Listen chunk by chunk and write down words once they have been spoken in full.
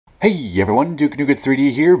Hey everyone, Duke Nougat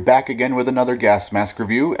 3D here, back again with another gas mask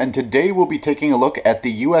review, and today we'll be taking a look at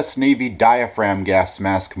the US Navy Diaphragm gas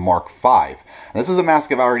mask Mark V. This is a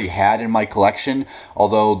mask I've already had in my collection,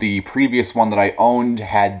 although the previous one that I owned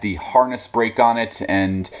had the harness break on it,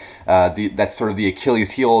 and that's sort of the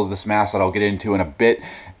Achilles heel of this mask that I'll get into in a bit.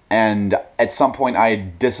 And at some point I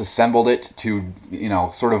disassembled it to,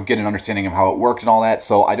 sort of get an understanding of how it worked and all that.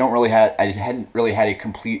 So I hadn't really had a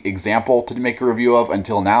complete example to make a review of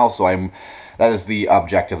until now. So that is the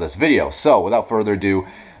object of this video. So without further ado,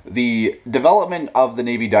 the development of the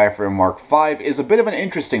Navy Diaphragm Mark V is a bit of an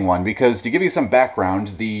interesting one because, to give you some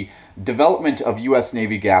background, the development of U.S.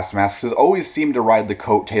 Navy gas masks has always seemed to ride the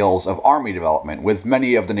coattails of Army development, with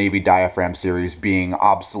many of the Navy Diaphragm series being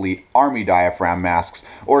obsolete Army diaphragm masks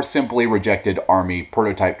or simply rejected Army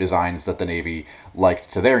prototype designs that the Navy liked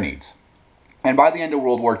to their needs. And by the end of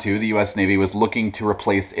World War II, the U.S. Navy was looking to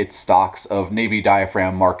replace its stocks of Navy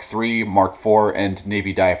Diaphragm Mark III, Mark IV, and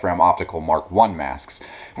Navy Diaphragm Optical Mark I masks,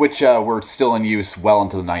 which were still in use well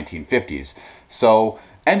into the 1950s. So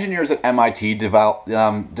engineers at MIT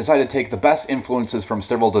decided to take the best influences from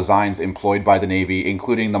several designs employed by the Navy,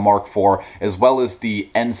 including the Mark IV, as well as the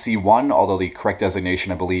NC-1, although the correct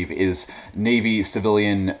designation, I believe, is Navy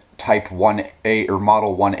Civilian Type 1A or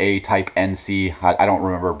Model 1A Type NC. I don't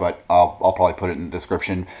remember, but I'll probably put it in the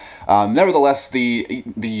description. Nevertheless, the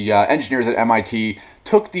engineers at MIT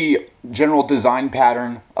took the general design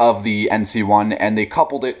pattern of the NC-1 and they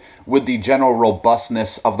coupled it with the general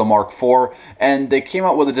robustness of the Mark IV, and they came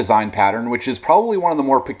out with a design pattern which is probably one of the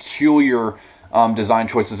more peculiar design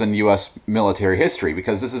choices in U.S. military history,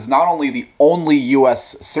 because this is not only the only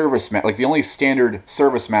U.S. service mask, like the only standard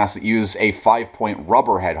service mask that use a 5-point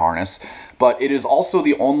rubber head harness, but it is also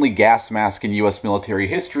the only gas mask in U.S. military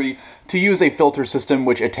history to use a filter system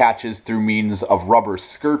which attaches through means of rubber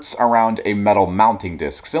skirts around a metal mounting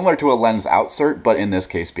disc, similar to a lens outsert, but in this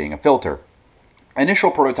case being a filter. Initial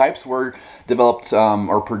prototypes were developed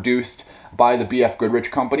or produced by the B.F. Goodrich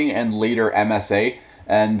Company and later MSA.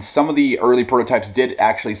 And some of the early prototypes did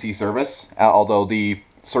actually see service, although they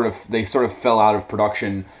sort of fell out of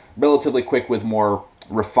production relatively quick with more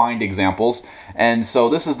refined examples. And so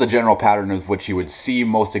this is the general pattern of which you would see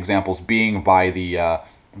most examples being by the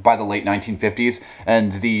late 1950s.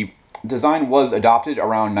 And the design was adopted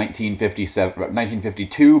around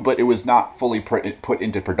 1952, but it was not fully put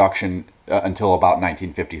into production until about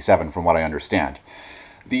 1957, from what I understand.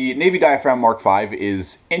 The Navy Diaphragm Mark V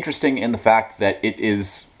is interesting in the fact that it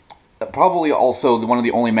is probably also one of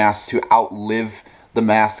the only masks to outlive the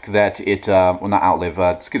mask that it, well, not outlive,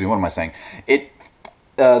 excuse me, what am I saying?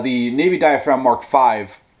 The Navy Diaphragm Mark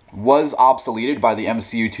V was obsoleted by the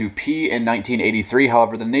MCU-2P in 1983.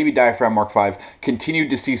 However, the Navy Diaphragm Mark V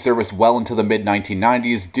continued to see service well into the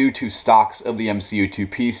mid-1990s due to stocks of the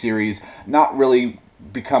MCU-2P series not really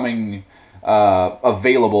becoming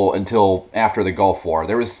available until after the Gulf War.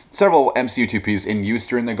 There was several MCU-2Ps in use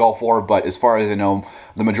during the Gulf War, but as far as I know,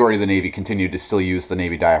 the majority of the Navy continued to still use the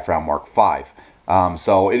Navy Diaphragm Mark V.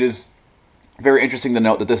 So it is very interesting to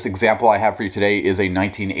note that this example I have for you today is a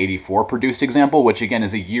 1984 produced example, which again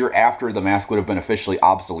is a year after the mask would have been officially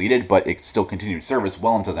obsoleted, but it still continued service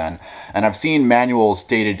well into then. And I've seen manuals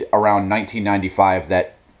dated around 1995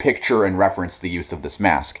 that picture and reference the use of this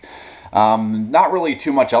mask. Not really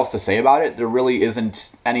too much else to say about it. There really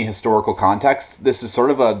isn't any historical context. This is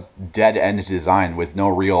sort of a dead-end design with no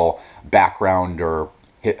real background or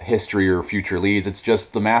history or future leads. It's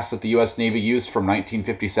just the mask that the U.S. Navy used from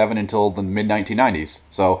 1957 until the mid-1990s.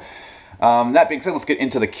 So that being said, let's get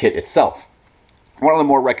into the kit itself. One of the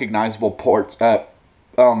more recognizable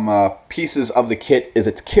pieces of the kit is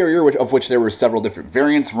its carrier, of which there were several different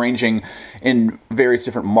variants ranging in various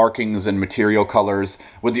different markings and material colors,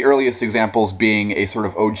 with the earliest examples being a sort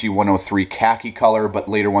of OG 103 khaki color, but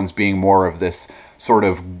later ones being more of this sort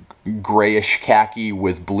of grayish khaki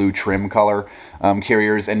with blue trim color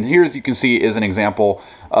carriers. And here, as you can see, is an example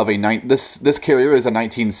of this carrier is a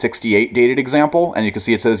 1968 dated example, and you can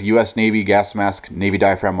see it says U.S. Navy gas mask Navy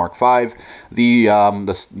Diaphragm Mark V,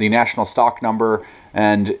 the national stock number,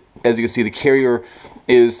 and as you can see, the carrier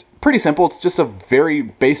is pretty simple. It's just a very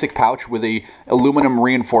basic pouch with a aluminum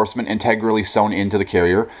reinforcement integrally sewn into the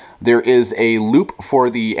carrier. There is a loop for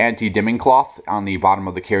the anti-dimming cloth on the bottom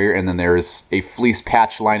of the carrier, and then there's a fleece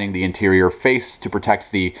patch lining the interior face to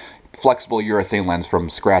protect the flexible urethane lens from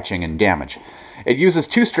scratching and damage. It uses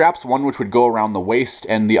two straps, one which would go around the waist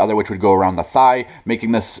and the other which would go around the thigh,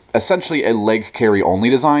 making this essentially a leg carry only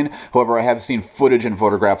design. However, I have seen footage and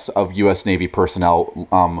photographs of U.S. Navy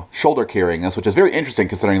personnel shoulder carrying this, which is very interesting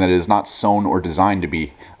considering that it is not sewn or designed to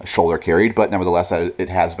be shoulder carried, but nevertheless it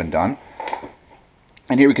has been done.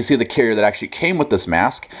 And here we can see the carrier that actually came with this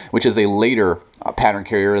mask, which is a later pattern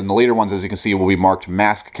carrier. And the later ones, as you can see, will be marked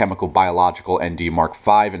Mask Chemical Biological ND Mark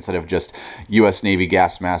 5 instead of just U.S. Navy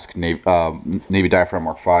Gas Mask Navy Diaphragm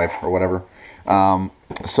Mark 5 or whatever.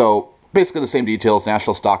 So basically the same details,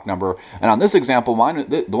 national stock number. And on this example,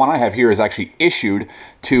 the one I have here is actually issued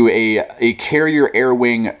to a carrier air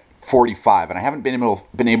wing 45, and I haven't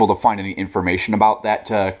been able to find any information about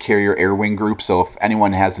that carrier air wing group. So if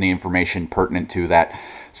anyone has any information pertinent to that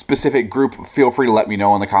specific group, feel free to let me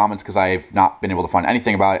know in the comments, because I have not been able to find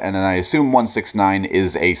anything about it. And then I assume 169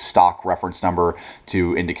 is a stock reference number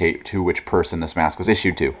to indicate to which person this mask was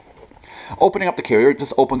issued to. Opening up the carrier, it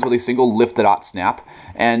just opens with a single lift-the-dot snap,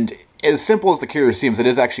 and as simple as the carrier seems, it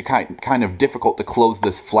is actually kind of difficult to close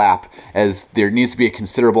this flap, as there needs to be a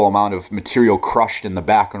considerable amount of material crushed in the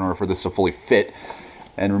back in order for this to fully fit.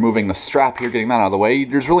 And removing the strap here, getting that out of the way,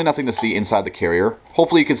 there's really nothing to see inside the carrier.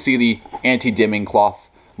 Hopefully you can see the anti-dimming cloth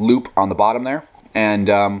loop on the bottom there, and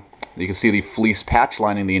you can see the fleece patch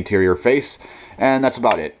lining the interior face, and that's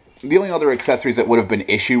about it. The only other accessories that would have been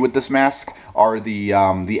issued with this mask are the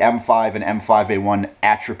M5 and M5A1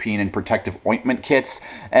 atropine and protective ointment kits,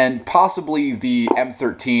 and possibly the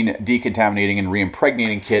M13 decontaminating and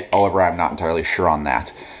reimpregnating kit. However, I'm not entirely sure on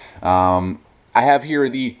that. I have here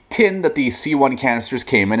the tin that the C1 canisters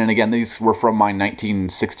came in, and again, these were from my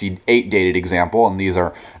 1968 dated example, and these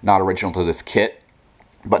are not original to this kit.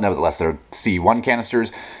 But nevertheless, they're C1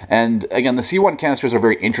 canisters. And again, the C1 canisters are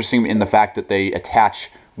very interesting in the fact that they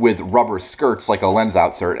attach with rubber skirts like a lens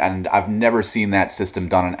outsert, and I've never seen that system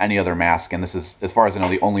done on any other mask, and this is, as far as I know,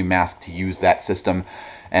 the only mask to use that system,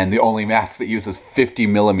 and the only mask that uses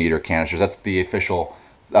 50mm canisters. That's the official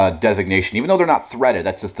designation, even though they're not threaded.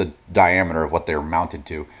 That's just the diameter of what they're mounted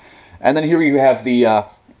to. And then here you have the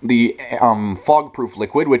fog-proof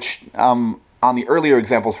liquid, which on the earlier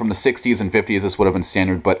examples from the 60s and 50s, this would have been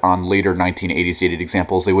standard, but on later 1980s dated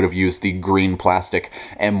examples, they would have used the green plastic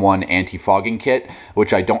M1 anti-fogging kit,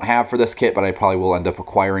 which I don't have for this kit, but I probably will end up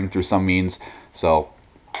acquiring through some means. So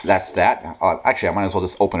that's that. Actually, I might as well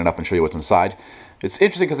just open it up and show you what's inside. It's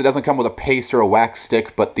interesting because it doesn't come with a paste or a wax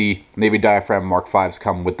stick, but the Navy Diaphragm Mark 5s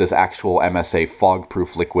come with this actual MSA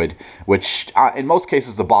fog-proof liquid, which in most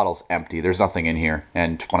cases the bottle's empty. There's nothing in here.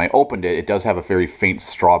 And when I opened it, it does have a very faint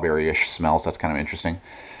strawberry-ish smell, so that's kind of interesting.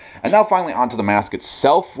 And now finally onto the mask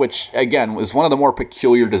itself, which again was one of the more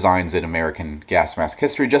peculiar designs in American gas mask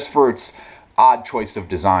history, just for its odd choice of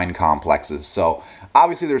design complexes. So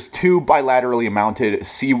obviously there's two bilaterally mounted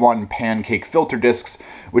C1 pancake filter discs,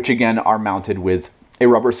 which again are mounted with a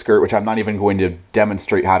rubber skirt, which I'm not even going to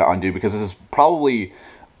demonstrate how to undo, because this is probably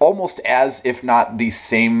almost as, if not the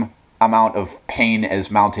same amount of pain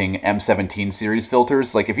as mounting M17 series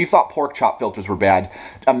filters. Like if you thought pork chop filters were bad,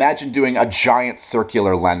 imagine doing a giant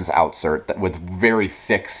circular lens outsert with very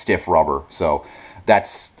thick, stiff rubber. So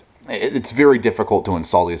it's very difficult to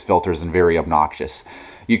install these filters and very obnoxious.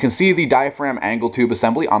 You can see the diaphragm angle tube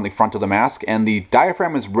assembly on the front of the mask, and the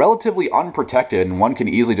diaphragm is relatively unprotected, and one can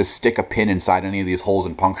easily just stick a pin inside any of these holes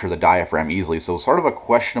and puncture the diaphragm easily, so sort of a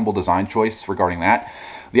questionable design choice regarding that.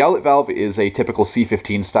 The outlet valve is a typical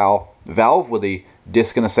C15 style valve with a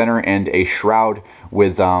disc in the center and a shroud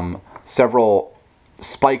with several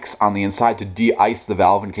spikes on the inside to de-ice the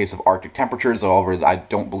valve in case of Arctic temperatures. However, I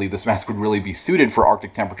don't believe this mask would really be suited for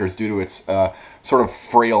Arctic temperatures due to its sort of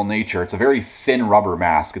frail nature. It's a very thin rubber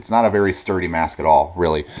mask. It's not a very sturdy mask at all,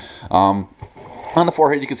 really. On the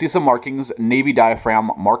forehead, you can see some markings, Navy Diaphragm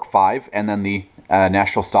Mark 5, and then the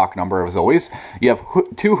national stock number as always. You have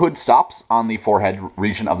two hood stops on the forehead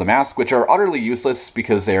region of the mask, which are utterly useless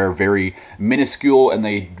because they are very minuscule and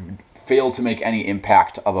they fail to make any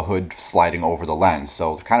impact of a hood sliding over the lens,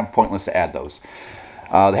 so it's kind of pointless to add those.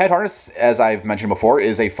 The head harness, as I've mentioned before,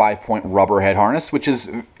 is a 5-point rubber head harness, which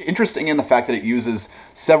is interesting in the fact that it uses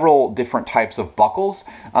several different types of buckles.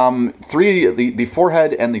 The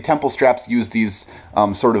forehead and the temple straps use these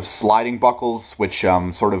sort of sliding buckles, which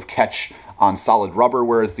sort of catch on solid rubber,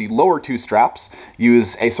 whereas the lower two straps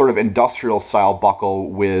use a sort of industrial style buckle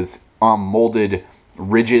with molded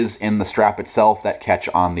ridges in the strap itself that catch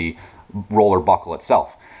on the roller buckle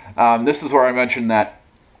itself. This is where I mentioned that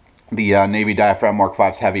the Navy Diaphragm Mark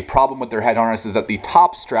 5s have a problem with their head harness, is that the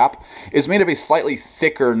top strap is made of a slightly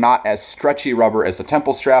thicker, not as stretchy rubber as the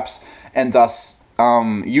temple straps, and thus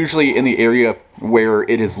usually in the area where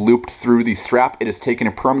it is looped through the strap, it has taken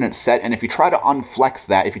a permanent set, and if you try to unflex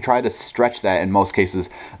that, if you try to stretch that, in most cases,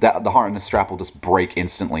 the harness strap will just break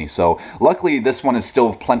instantly. So luckily this one is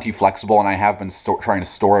still plenty flexible, and I have been trying to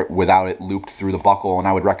store it without it looped through the buckle, and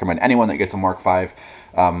I would recommend anyone that gets a Mark 5,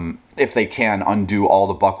 if they can, undo all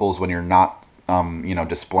the buckles when you're not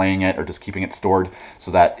displaying it or just keeping it stored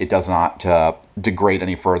so that it does not degrade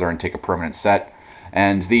any further and take a permanent set.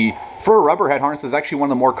 And the fur rubber head harness is actually one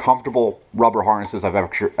of the more comfortable rubber harnesses I've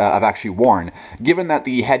actually worn, given that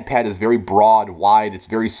the head pad is very broad, wide, it's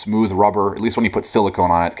very smooth rubber, at least when you put silicone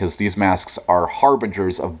on it, because these masks are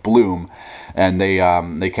harbingers of bloom, and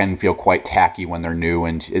they can feel quite tacky when they're new,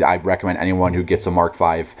 and I recommend anyone who gets a Mark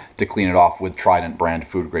V to clean it off with Trident brand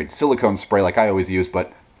food-grade silicone spray like I always use,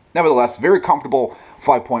 but nevertheless, very comfortable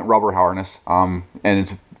 5-point rubber harness, and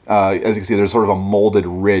it's, as you can see, there's sort of a molded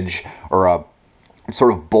ridge, or a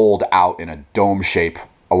sort of bowled out in a dome shape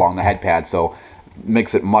along the head pad, so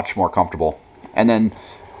makes it much more comfortable. And then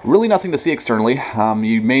really nothing to see externally.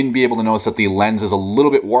 You may be able to notice that the lens is a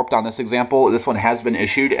little bit warped on this example. This one has been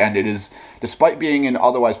issued, and it is, despite being in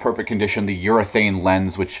otherwise perfect condition, the urethane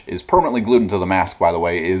lens, which is permanently glued into the mask, by the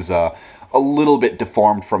way, is a little bit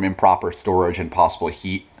deformed from improper storage and possible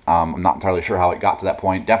heat. I'm not entirely sure how it got to that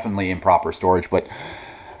point. Definitely improper storage, but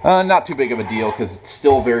not too big of a deal because it's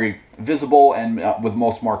still very visible, and with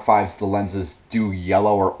most Mark Vs, the lenses do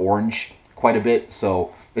yellow or orange quite a bit,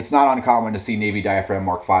 so it's not uncommon to see Navy Diaphragm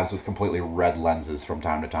Mark Vs with completely red lenses from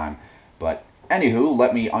time to time. But anywho,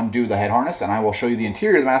 let me undo the head harness, and I will show you the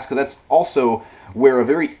interior of the mask, because that's also where a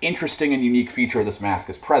very interesting and unique feature of this mask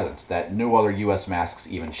is present that no other US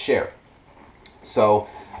masks even share. So,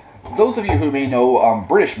 those of you who may know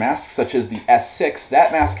British masks, such as the S6,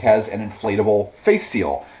 that mask has an inflatable face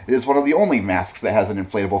seal. It is one of the only masks that has an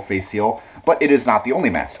inflatable face seal, but it is not the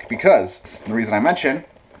only mask, because the reason I mention,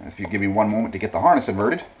 if you give me one moment to get the harness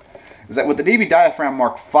inverted, is that with the Navy Diaphragm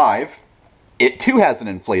Mark V, it too has an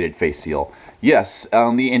inflated face seal. Yes,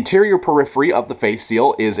 the interior periphery of the face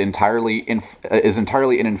seal is entirely an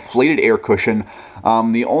inflated air cushion.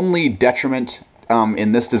 The only detriment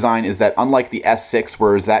in this design is that, unlike the S6,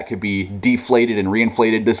 whereas that could be deflated and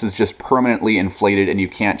reinflated, this is just permanently inflated and you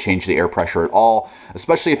can't change the air pressure at all,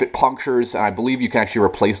 especially if it punctures. And I believe you can actually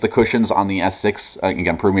replace the cushions on the S6.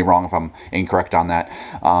 Again, prove me wrong if I'm incorrect on that.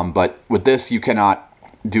 But with this, you cannot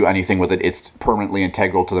do anything with it. It's permanently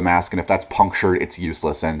integral to the mask, and if that's punctured, it's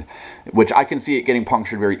useless. And which I can see it getting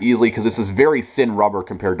punctured very easily, because this is very thin rubber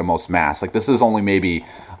compared to most masks. Like, this is only maybe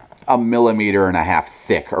 1.5 millimeters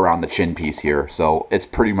thick around the chin piece here, so it's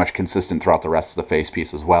pretty much consistent throughout the rest of the face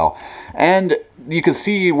piece as well. And you can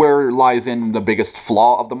see where lies in the biggest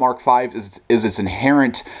flaw of the Mark V is its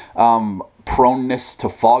inherent proneness to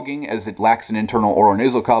fogging, as it lacks an internal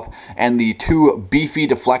oronasal cup, and the two beefy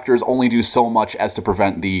deflectors only do so much as to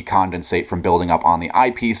prevent the condensate from building up on the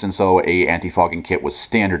eyepiece, and so a anti-fogging kit was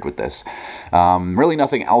standard with this. Really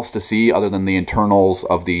nothing else to see other than the internals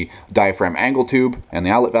of the diaphragm angle tube and the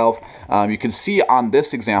outlet valve. You can see on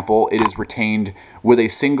this example it is retained with a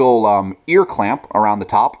single ear clamp around the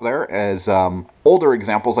top there, as older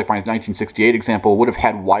examples, like my 1968 example, would have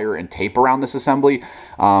had wire and tape around this assembly,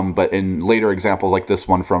 but in later examples like this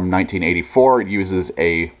one from 1984, it uses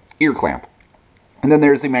a ear clamp. And then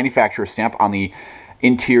there's the manufacturer stamp on the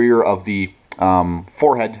interior of the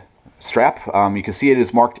forehead strap. You can see it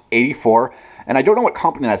is marked 84, and I don't know what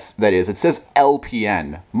company that is. It says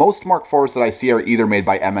LPN. Most Mark IVs that I see are either made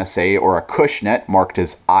by MSA or a Cushnet marked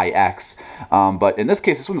as IX, but in this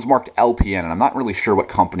case, this one's marked LPN, and I'm not really sure what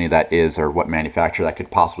company that is or what manufacturer that could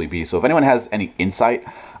possibly be. So if anyone has any insight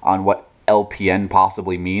on what LPN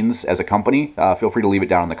possibly means as a company, feel free to leave it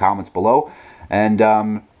down in the comments below. And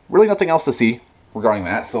really nothing else to see regarding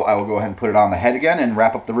that, so I will go ahead and put it on the head again and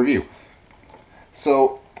wrap up the review.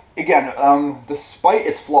 So again, despite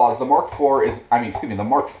its flaws, the Mark V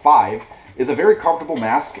is a very comfortable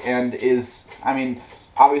mask, and is,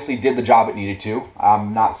 obviously did the job it needed to.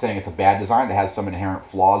 I'm not saying it's a bad design. It has some inherent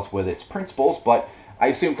flaws with its principles, but I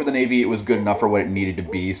assume for the Navy it was good enough for what it needed to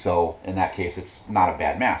be, so in that case it's not a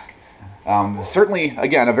bad mask. Certainly,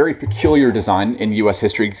 again, a very peculiar design in U.S.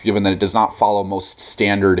 history, given that it does not follow most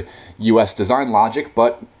standard U.S. design logic,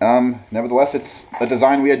 but nevertheless, it's a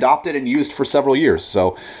design we adopted and used for several years.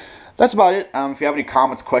 So that's about it. If you have any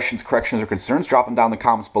comments, questions, corrections, or concerns, drop them down in the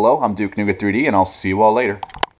comments below. I'm Duke Nougat 3D, and I'll see you all later.